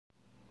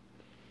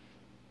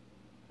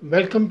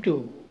Welcome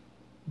to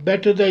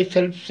Better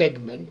Thyself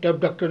segment of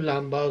Dr.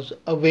 Lamba's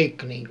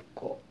Awakening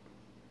Call.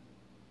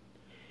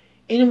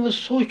 In our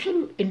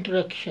social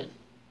interaction,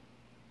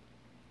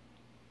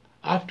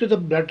 after the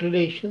blood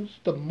relations,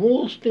 the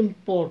most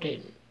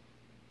important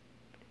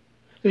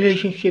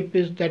relationship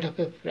is that of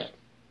a friend.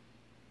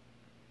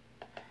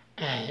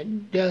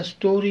 And there are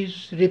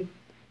stories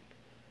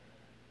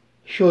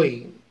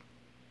showing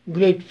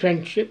great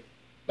friendship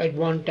at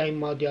one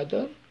time or the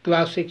other.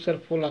 Classics are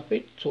full of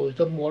it, so is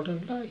the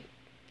modern life.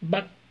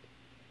 But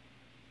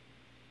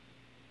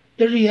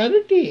the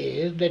reality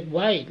is that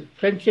while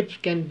friendships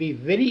can be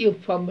very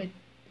informative,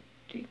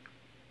 a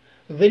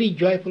very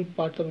joyful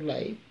part of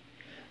life,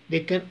 they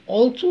can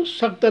also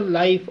suck the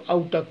life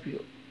out of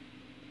you.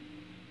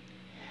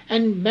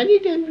 And many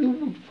times you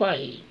would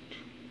find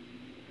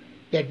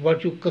that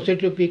what you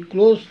consider to be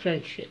close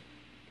friendship,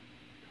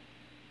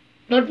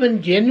 not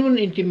when genuine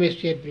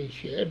intimacy has been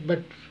shared,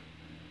 but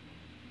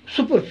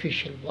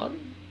superficial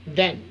one,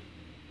 then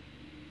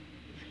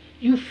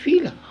you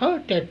feel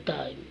hurt at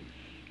times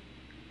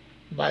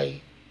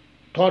by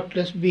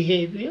thoughtless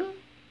behavior,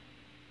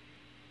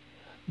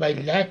 by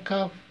lack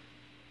of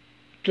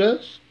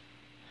trust,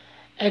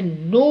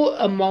 and no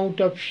amount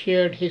of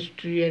shared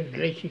history and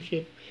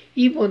relationship,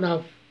 even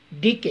of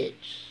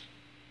decades,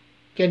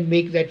 can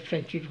make that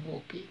friendship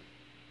okay.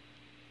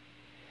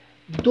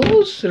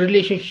 Those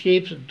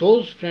relationships,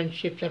 those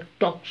friendships are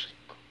toxic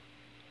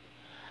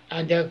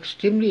and they are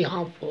extremely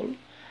harmful,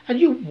 and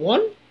you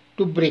want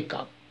to break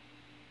up.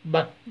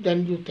 But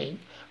then you think,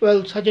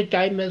 well, such a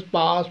time has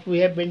passed, we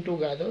have been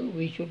together,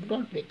 we should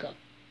not break up.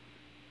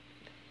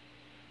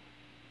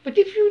 But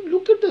if you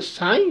look at the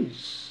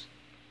signs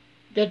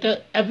that are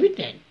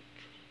evident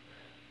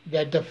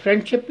that the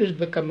friendship is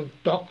becoming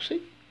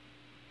toxic,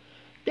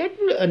 that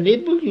will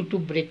enable you to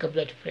break up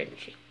that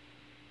friendship.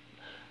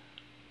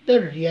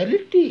 The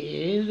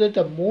reality is that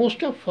the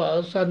most of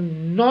us are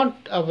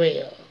not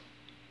aware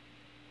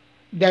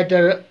that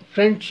a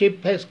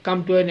friendship has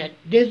come to an end.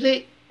 There's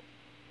a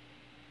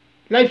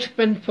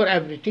lifespan for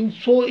everything,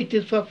 so it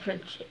is for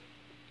friendship.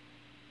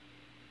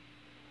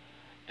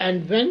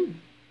 And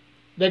when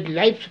that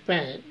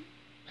lifespan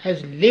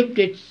has lived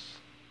its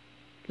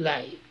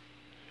life,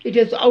 it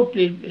has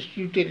outlived its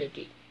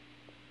utility.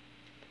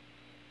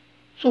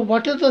 So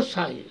what are the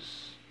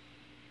signs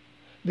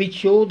which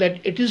show that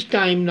it is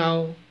time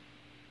now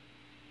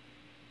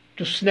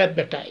to snap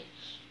the ties,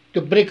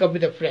 to break up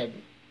with a friend,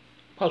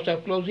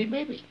 however close he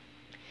may be?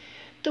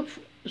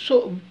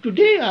 So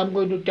today I'm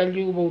going to tell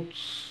you about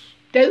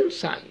 10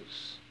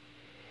 signs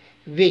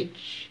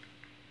which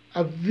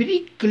are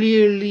very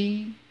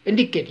clearly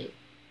indicative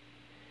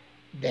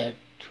that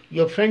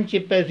your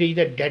friendship has reached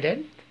a dead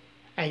end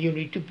and you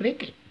need to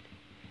break it.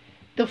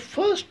 The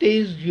first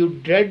is you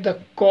dread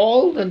the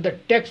calls and the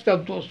text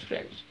of those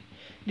friends.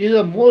 This is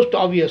the most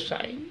obvious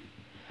sign,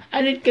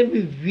 and it can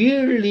be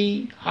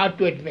really hard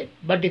to admit.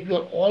 But if you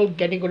are all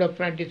getting out of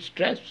friend, it's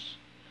stress,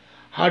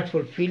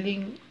 hurtful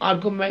feeling,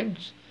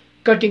 arguments,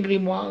 cutting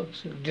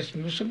remarks,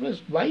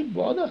 dismissiveness, why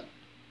bother?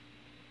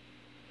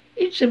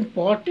 It's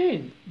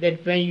important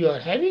that when you are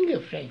having a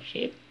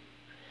friendship,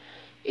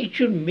 it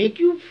should make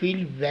you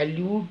feel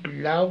valued,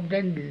 loved,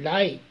 and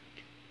liked.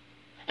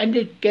 And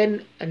it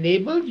can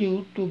enable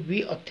you to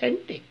be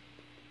authentic.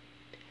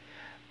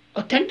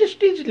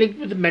 Authenticity is linked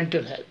with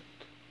mental health.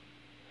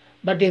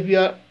 But if you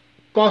are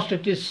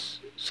constantly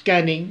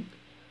scanning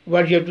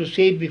what you have to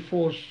say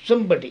before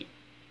somebody,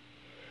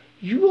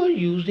 you are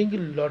using a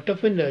lot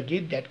of energy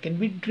that can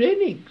be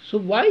draining. So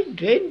why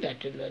drain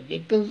that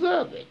energy?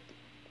 Conserve it.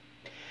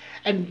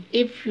 And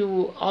if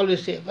you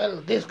always say,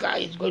 well, this guy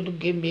is going to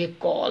give me a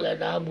call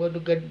and I'm going to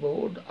get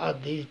bored, or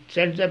he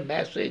sends a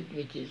message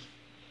which is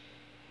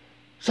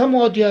some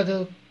or the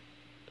other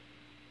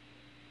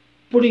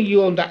putting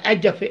you on the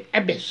edge of an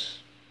abyss,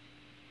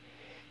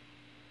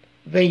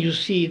 when you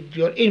see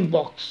your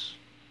inbox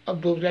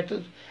of those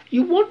letters,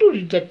 you want to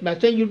read that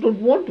message, you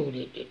don't want to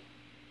read it.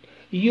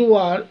 You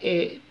are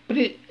in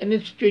a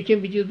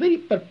situation which is very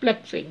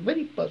perplexing,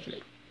 very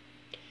puzzling.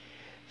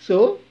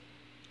 So,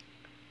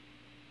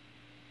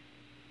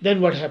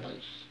 then what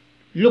happens?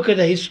 Look at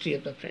the history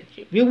of the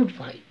friendship. You would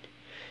find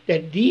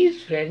that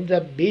these friends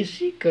are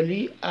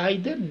basically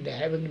either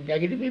having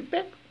negative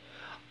impact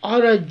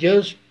or are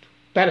just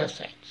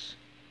parasites.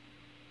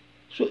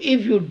 So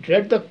if you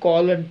dread the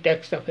call and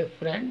text of a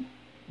friend,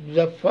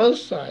 the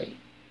first sign,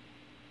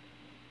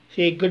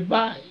 say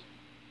goodbye.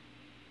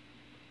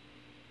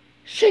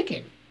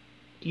 Second,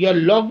 you are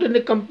locked in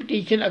a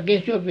competition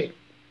against your will.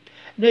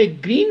 Now a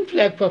green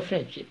flag for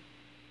friendship,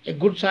 a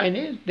good sign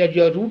is that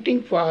you are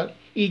rooting for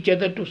each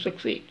other to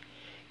succeed.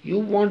 You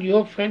want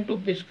your friend to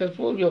be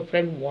successful, your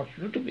friend wants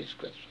you to be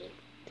successful.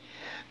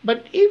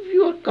 But if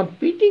you are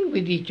competing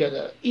with each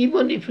other,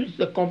 even if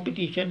the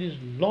competition is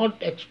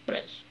not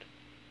expressed,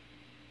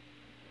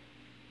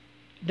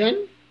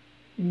 then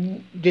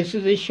this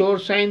is a sure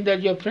sign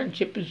that your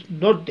friendship is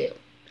not there,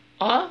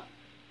 or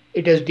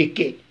it has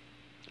decayed.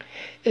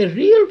 A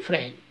real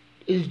friend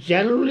is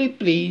generally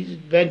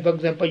pleased when, for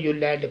example, you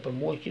land a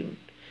promotion,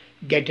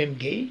 get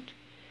engaged,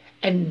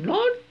 and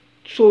not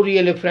so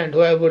real a friend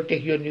whoever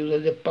takes your news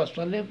as a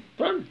personal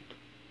affront.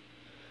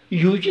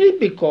 Usually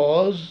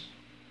because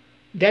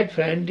that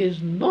friend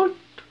is not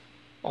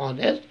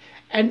honest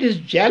and is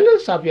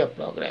jealous of your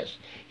progress.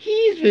 He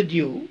is with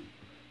you,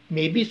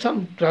 maybe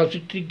some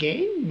transitory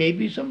gain,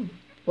 maybe some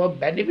for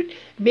benefit,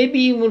 maybe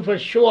even for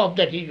show off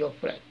that he is your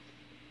friend.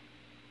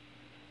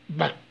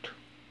 But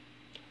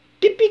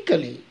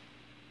typically,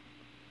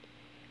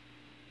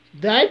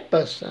 that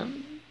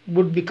person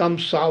would become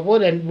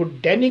sour and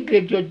would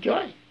denigrate your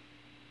joy.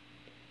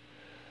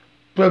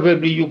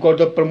 Probably you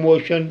got a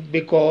promotion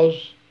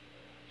because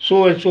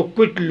so and so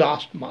quit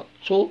last month.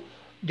 So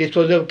this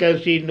was a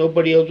vacancy,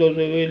 nobody else was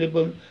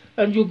available,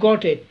 and you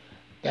got it.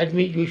 That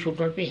means you should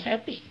not be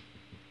happy.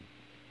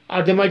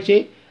 Or they might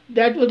say,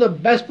 that was the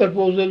best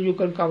proposal you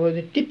can come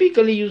with.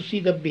 Typically you see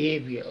the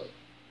behavior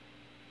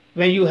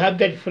when you have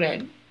that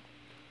friend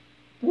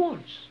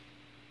wants.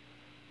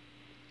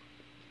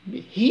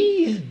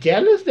 He is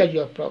jealous that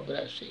you are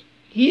progressing.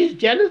 He is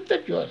jealous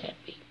that you are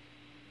happy.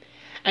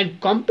 And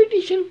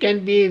competition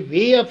can be a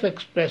way of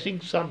expressing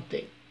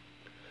something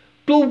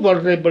too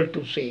vulnerable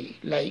to say,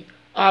 like,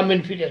 I'm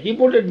inferior. He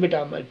won't admit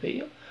I'm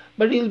inferior,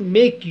 but he'll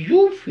make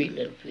you feel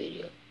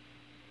inferior.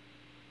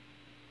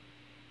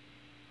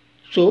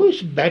 So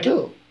it's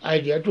better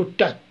idea to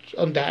touch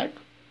on that.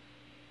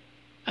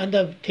 And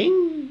the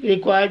thing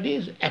required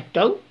is act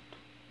out.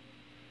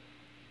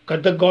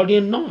 Cut the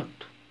Gordian knot.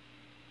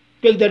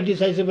 Take that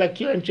decisive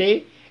action and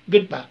say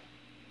goodbye.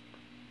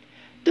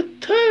 The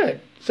third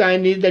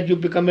sign is that you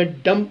become a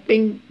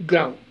dumping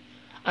ground,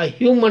 a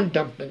human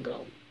dumping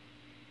ground.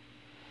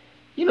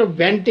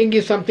 Venting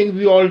is something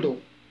we all do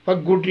for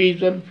good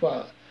reason,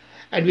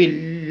 and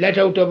we let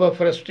out our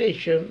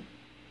frustration,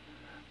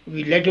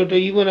 we let out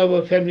even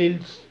our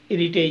family's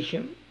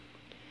irritation,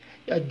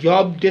 a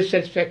job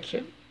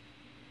dissatisfaction,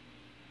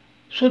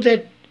 so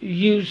that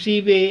you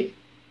receive a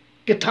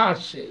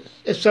catharsis,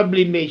 a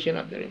sublimation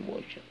of your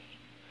emotions.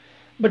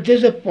 But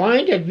there's a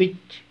point at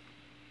which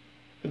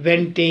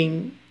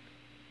venting,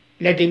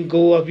 letting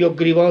go of your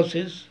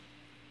grievances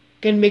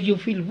can make you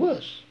feel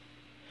worse.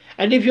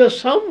 And if you're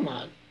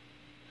someone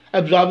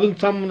absorbing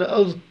someone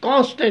else's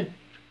constant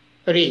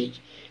rage,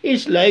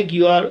 it's like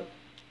you are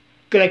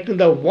collecting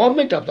the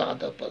vomit of the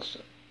other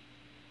person.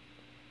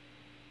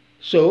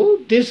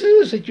 So this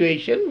is a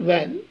situation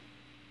when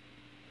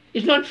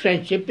it's not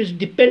friendship, it's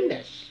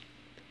dependence.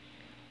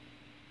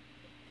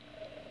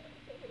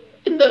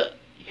 In the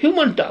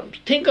human terms,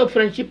 think of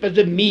friendship as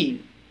a meal.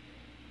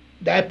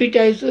 The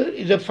appetizer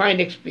is a fine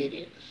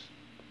experience.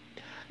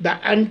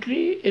 The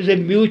entry is a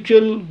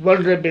mutual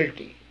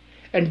vulnerability.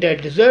 And the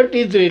dessert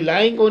is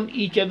relying on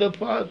each other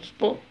for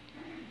support.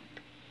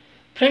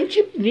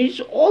 Friendship needs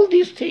all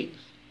these things.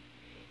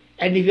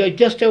 And if you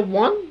just have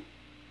one,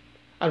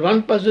 or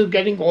one person is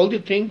getting all the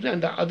things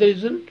and the other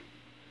isn't,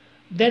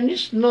 then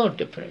it's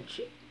not a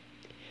friendship.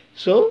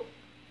 So,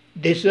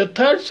 this is the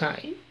third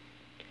sign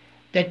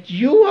that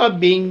you are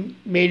being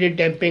made a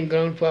dumping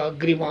ground for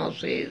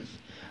grievances,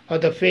 for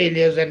the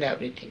failures and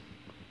everything.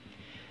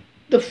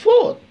 The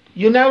fourth,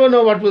 you never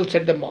know what will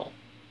set them off.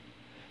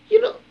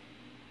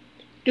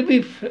 To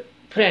be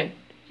friend,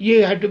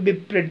 you have to be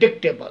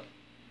predictable.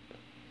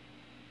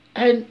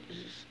 And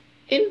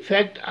in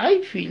fact,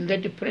 I feel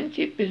that a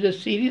friendship is a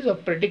series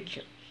of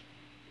predictions.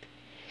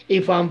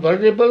 If I'm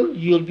vulnerable,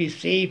 you'll be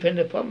safe and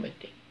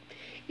affirmative.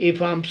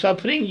 If I'm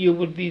suffering, you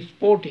will be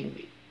supporting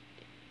me.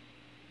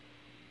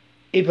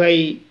 If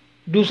I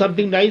do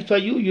something nice for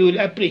you, you will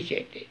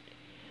appreciate it.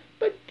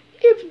 But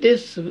if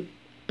this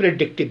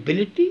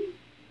predictability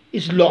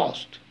is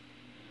lost,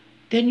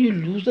 then you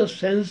lose a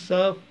sense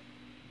of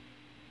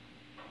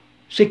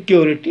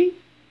security.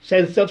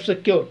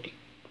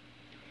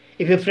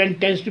 If a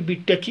friend tends to be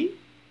touchy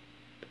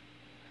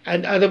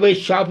and otherwise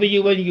sharp with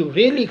you when you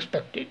really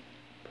expect it,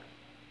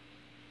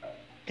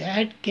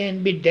 that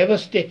can be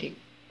devastating.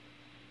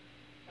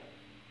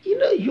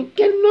 You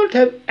cannot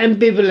have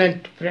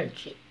ambivalent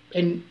friendship.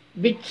 In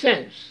which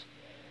sense?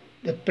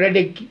 The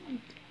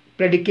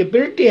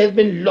predictability has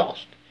been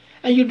lost.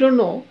 And you don't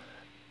know,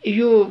 if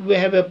you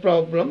have a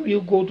problem,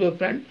 you go to a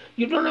friend,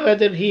 you don't know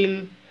whether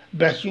he'll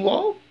brush you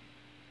off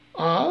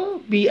or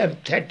be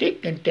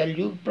empathetic and tell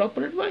you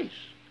proper advice.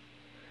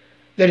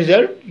 The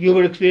result, you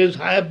will experience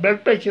higher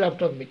blood pressure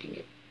after meeting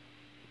him.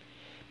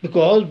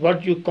 Because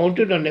what you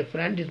counted on a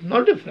friend is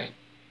not a friend.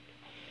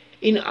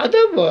 In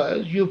other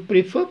words, you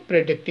prefer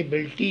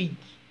predictability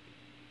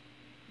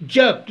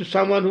jerk to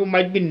someone who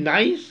might be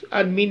nice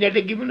or mean at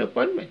a given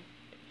appointment.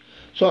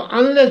 So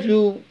unless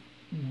you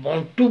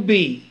want to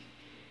be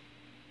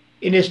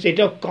in a state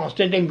of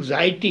constant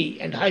anxiety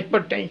and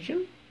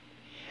hypertension,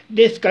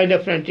 this kind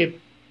of friendship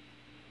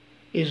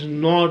is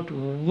not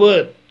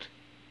worth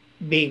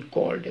being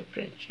called a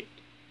friendship.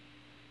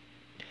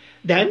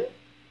 Then,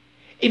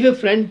 if a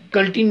friend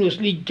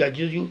continuously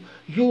judges you,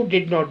 you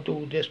did not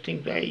do this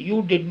thing right,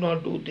 you did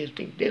not do this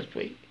thing this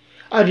way,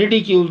 or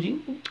ridicules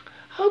you,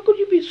 how could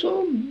you be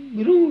so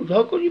rude?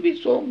 How could you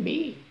be so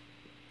mean?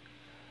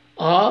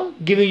 Or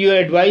giving you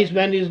advice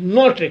when it is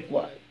not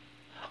required.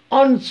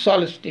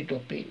 unsolicited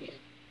opinion,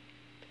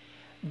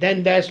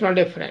 then that's not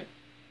a friend.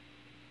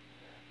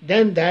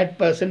 Then that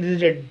person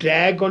is a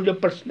drag on your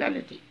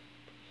personality.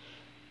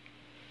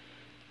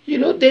 You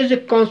know, there's a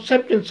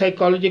concept in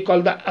psychology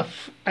called the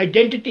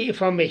identity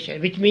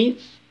affirmation, which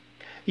means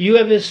you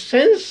have a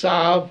sense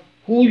of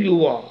who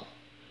you are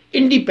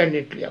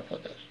independently of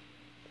others.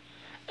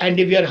 And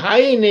if you are high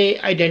in a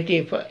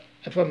identity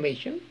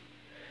affirmation,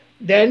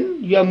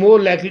 then you are more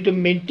likely to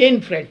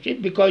maintain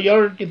friendship because you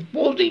are not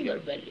imposing your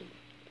values.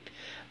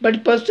 But a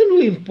person who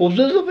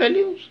imposes the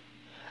values,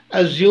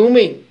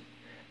 assuming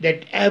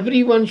that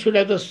everyone should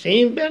have the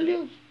same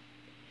values,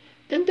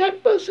 then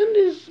that person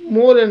is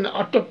more an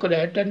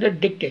autocrat and a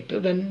dictator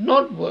and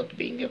not worth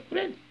being a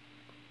friend.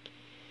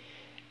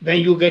 When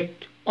you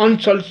get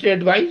unsolicited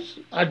advice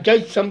or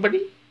judge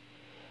somebody,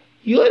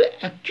 you are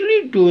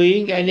actually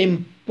doing an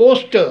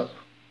imposter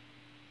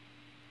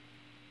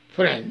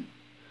friend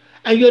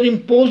and you are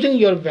imposing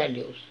your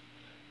values.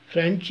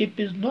 Friendship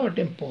is not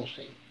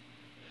imposing,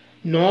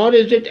 nor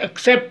is it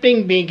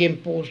accepting being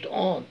imposed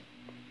on.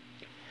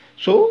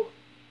 So,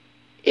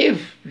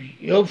 if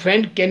your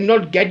friend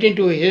cannot get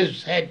into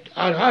his head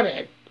or her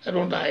head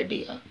around the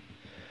idea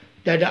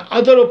that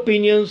other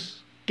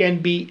opinions can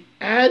be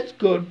as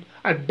good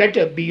or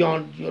better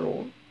beyond your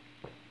own,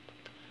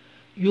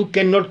 you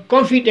cannot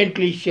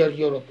confidently share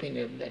your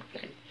opinion with that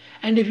friend.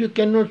 And if you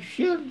cannot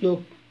share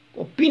your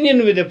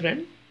opinion with a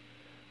friend,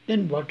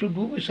 then what to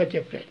do with such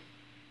a friend?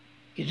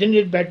 Isn't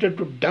it better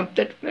to dump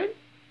that friend?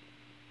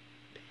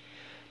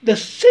 The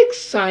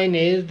sixth sign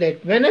is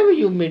that whenever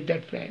you meet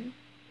that friend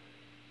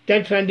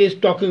is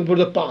talking about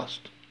the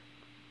past.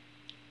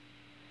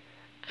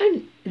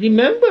 And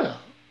remember,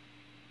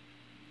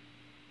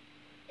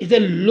 it's the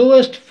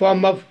lowest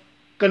form of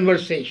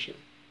conversation.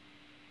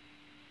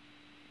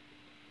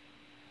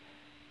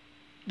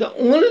 The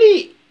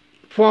only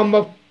form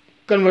of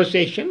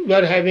conversation we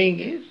are having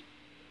is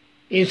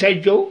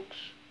inside jokes,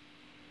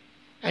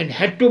 and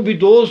had to be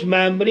those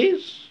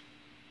memories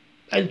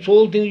and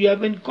soul things you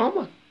have in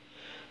common.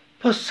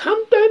 For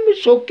some time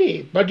it's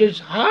okay, but it's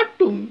hard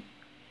to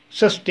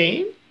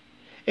sustain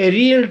a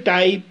real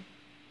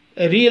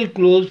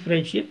close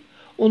friendship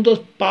on those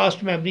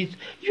past memories.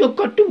 You've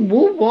got to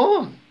move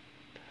on.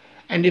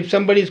 And if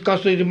somebody is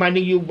constantly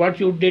reminding you what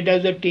you did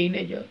as a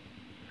teenager,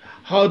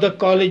 how the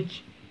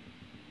college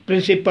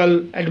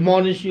principal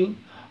admonished you,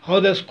 how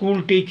the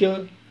school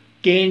teacher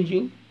caned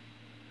you,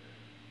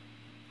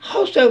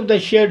 howsoever the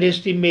shared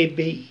history may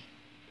be,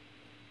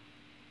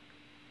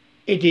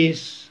 it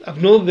is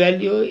of no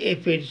value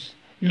if it's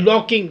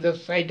locking the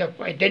side of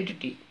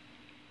identity.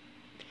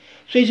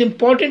 So it's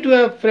important to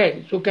have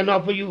friends who can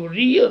offer you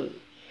real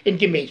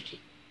intimacy.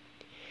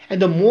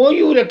 And the more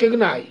you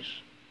recognize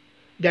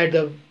that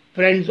the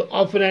friends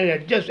often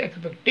adjust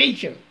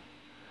expectation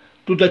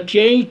to the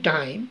changed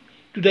time,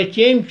 to the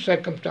changed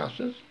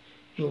circumstances,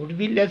 you would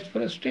be less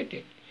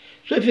frustrated.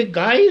 So if a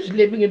guy is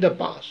living in the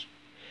past,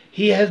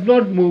 he has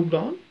not moved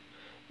on,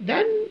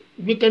 then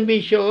we can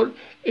be sure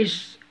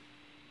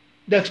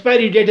the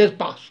expiry date has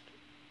passed.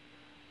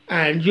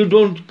 And you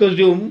don't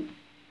consume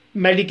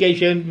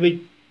medication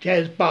which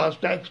has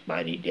passed the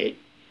expiry date,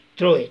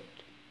 throw it.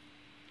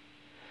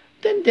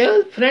 Then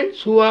there are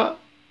friends who are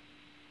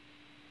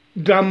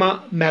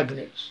drama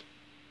magnets.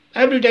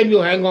 Every time you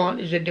hang on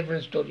is a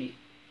different story.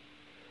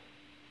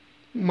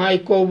 My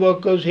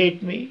co-workers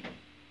hate me.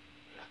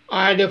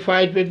 I had a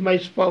fight with my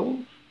spouse.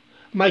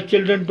 My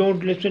children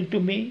don't listen to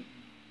me.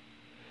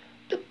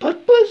 The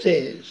purpose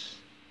is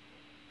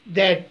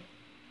that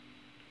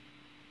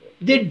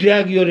they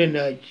drag your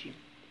energy.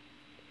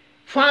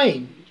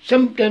 Fine,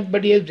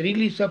 somebody is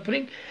really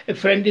suffering. A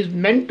friend is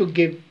meant to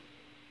give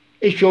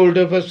a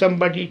shoulder for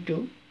somebody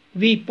to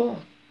weep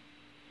on.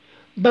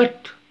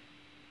 But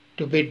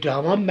to be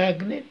drama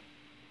magnet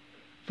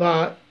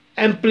for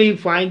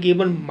amplifying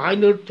even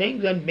minor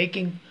things and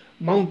making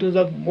mountains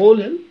of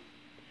molehill,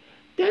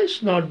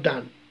 that's not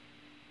done.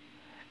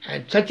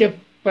 And such a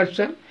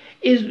person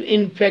is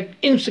in fact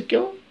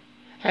insecure,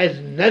 has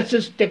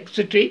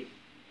narcissistic,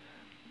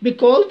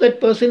 because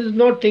that person is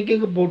not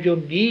thinking about your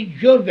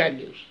needs, your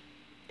values.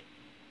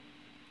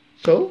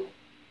 So,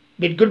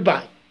 bid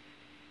goodbye.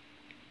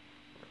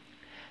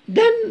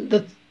 Then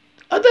the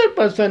other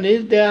person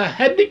is they are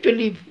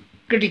habitually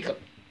critical.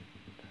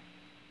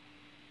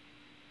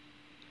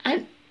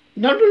 And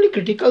not only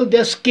critical, they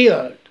are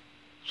scared.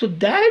 So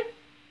that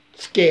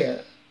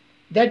scare,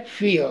 that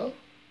fear,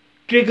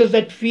 triggers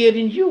that fear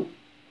in you.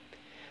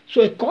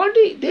 So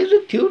there's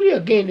a theory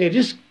again, a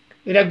risk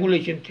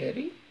regulation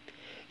theory.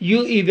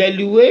 You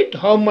evaluate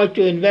how much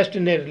you invest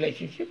in a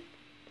relationship,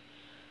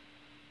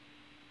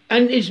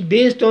 and it's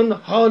based on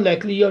how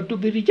likely you are to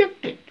be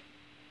rejected.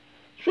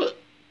 So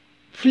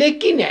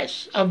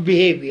flakiness of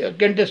behavior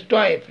can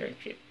destroy a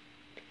friendship,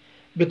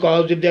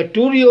 because if they are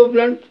too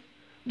reoblant,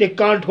 they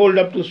can't hold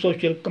up to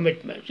social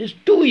commitments. It's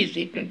too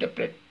easy to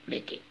interpret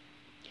flaking.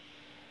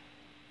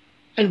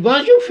 And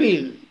once you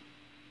feel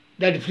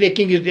that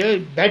flaking is there,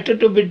 it's better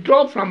to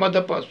withdraw from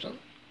other person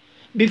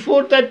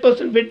before that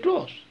person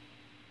withdraws.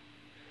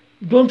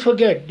 Don't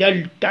forget, there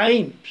are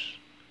times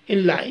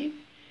in life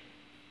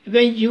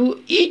when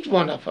you each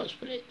one of us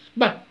breaks,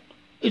 but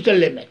it's a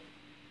limit.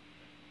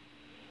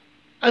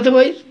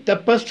 Otherwise, the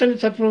person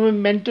is suffering from a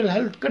mental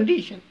health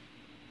condition.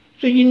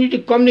 So you need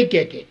to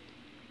communicate it.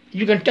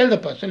 You can tell the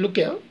person, look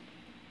here,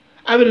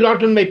 I have a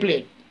lot on my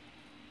plate.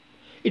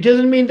 It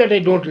doesn't mean that I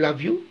don't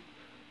love you,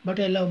 but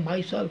I love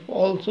myself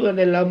also, and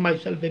I love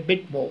myself a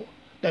bit more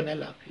than I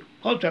love you,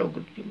 however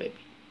good you may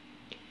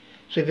be.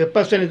 So if a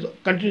person is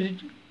continuing,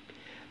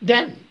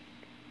 then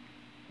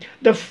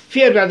the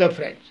fear other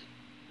friends.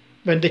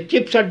 When the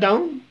chips are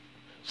down,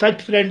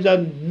 such friends are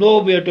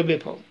nowhere to be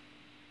found.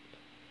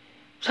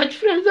 Such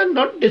friends are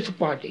not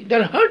disappointing, they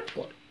are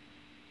hurtful.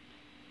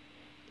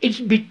 It's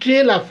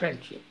betrayal of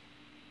friendship,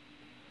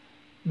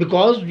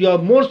 because you are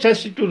more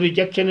sensitive to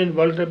rejection in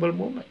vulnerable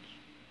moments.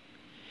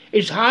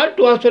 It's hard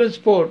to ask for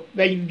support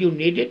when you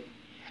need it,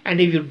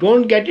 and if you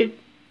don't get it,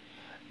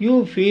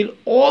 you feel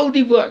all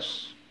the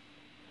worse.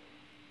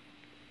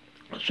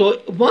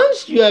 So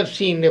once you have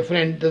seen a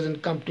friend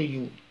doesn't come to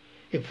you,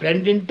 a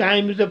friend in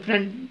time is a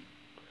friend,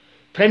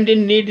 friend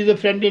in need is a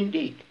friend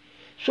indeed.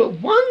 So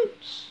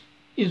once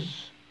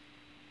is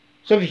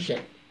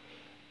sufficient.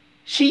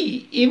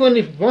 See, even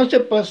if once a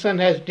person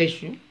has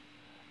issue,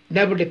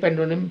 never depend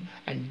on him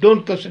and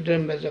don't consider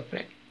him as a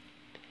friend.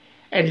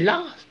 And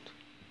last,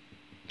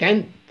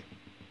 10th,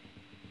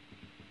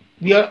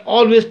 we are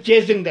always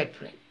chasing that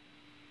friend.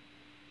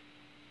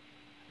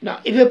 Now,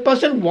 if a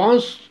person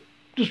wants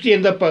to see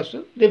another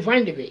person, they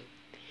find a way.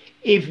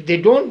 If they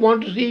don't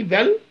want to see,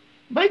 well,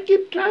 why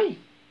keep trying?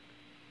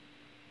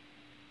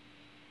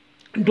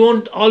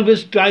 Don't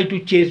always try to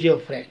chase your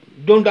friend.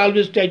 Don't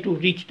always try to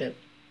reach them.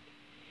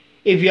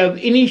 If you have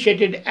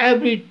initiated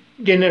every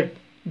dinner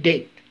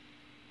date,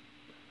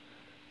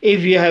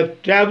 if you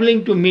have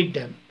traveling to meet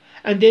them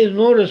and there is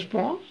no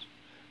response,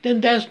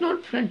 then that's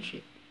not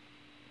friendship.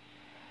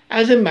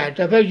 As a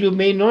matter of fact, you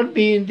may not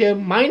be in their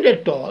mind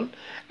at all,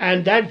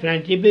 and that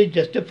friendship is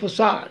just a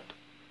facade,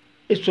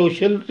 a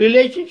social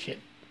relationship,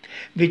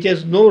 which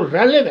has no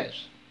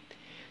relevance.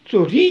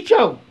 So reach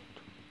out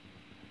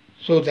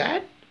so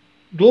that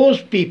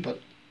those people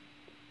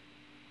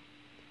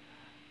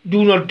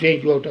do not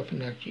drain you out of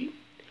energy,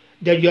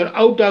 that you are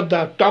out of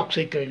the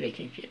toxic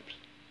relationships.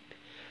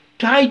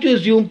 Try to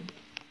assume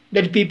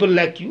that people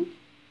like you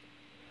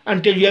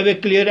until you have a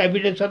clear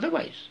evidence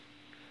otherwise.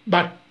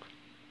 But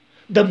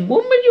the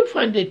moment you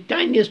find the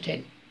tiniest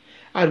hint,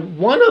 or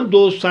one of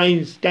those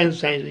signs, 10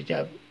 signs which I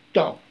have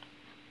talked,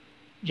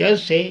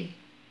 just say,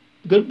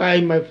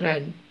 goodbye, my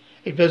friend.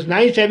 It was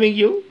nice having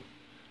you.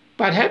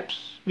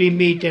 Perhaps we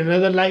meet in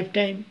another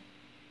lifetime,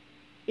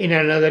 in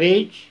another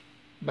age,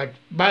 but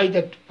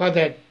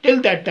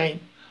till that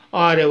time,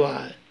 au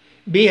revoir.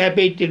 Be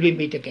happy till we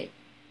meet again.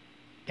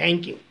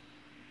 Thank you.